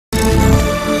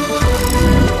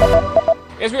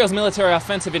Israel's military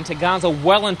offensive into Gaza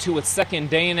well into its second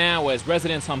day now, as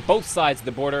residents on both sides of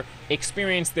the border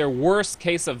experience their worst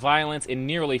case of violence in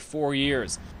nearly 4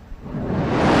 years.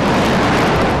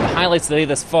 The highlights today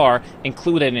thus far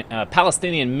include a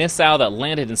Palestinian missile that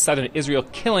landed in southern Israel,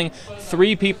 killing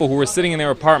 3 people who were sitting in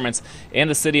their apartments in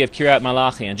the city of Kiryat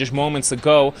Malachi. And just moments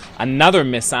ago, another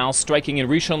missile striking in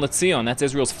Rishon LeZion, that's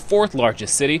Israel's 4th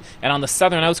largest city, and on the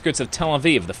southern outskirts of Tel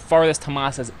Aviv, the farthest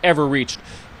Hamas has ever reached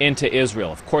into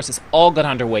Israel. Of course, this all got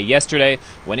underway yesterday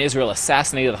when Israel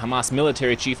assassinated the Hamas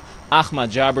military chief Ahmad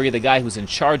Jabri, the guy who's in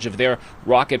charge of their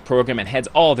rocket program and heads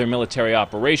all their military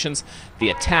operations.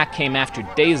 The attack came after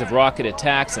days of rocket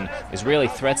attacks and Israeli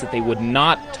threats that they would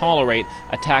not tolerate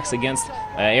attacks against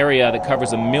an area that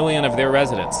covers 1 million of their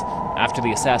residents. After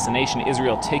the assassination,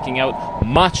 Israel taking out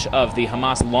much of the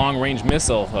Hamas long-range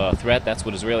missile threat. That's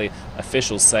what Israeli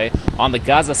officials say. On the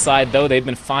Gaza side, though, they've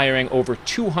been firing over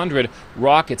 200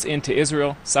 rockets into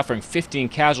Israel, suffering 15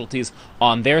 casualties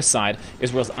on their side.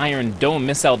 Israel's Iron Dome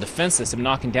missile defense system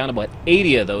knocking down about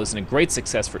 80 of those, and a great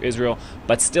success for Israel.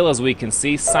 But still, as we can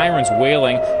see, sirens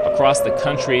wailing across the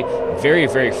country very,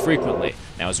 very frequently.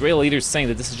 Now, Israeli leaders saying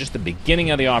that this is just the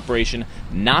beginning of the operation,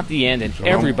 not the end, and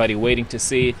everybody waiting to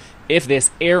see if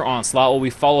this air onslaught will be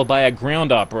followed by a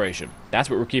ground operation. That's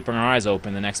what we're keeping our eyes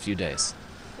open the next few days.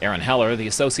 Aaron Heller, The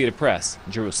Associated Press,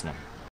 Jerusalem.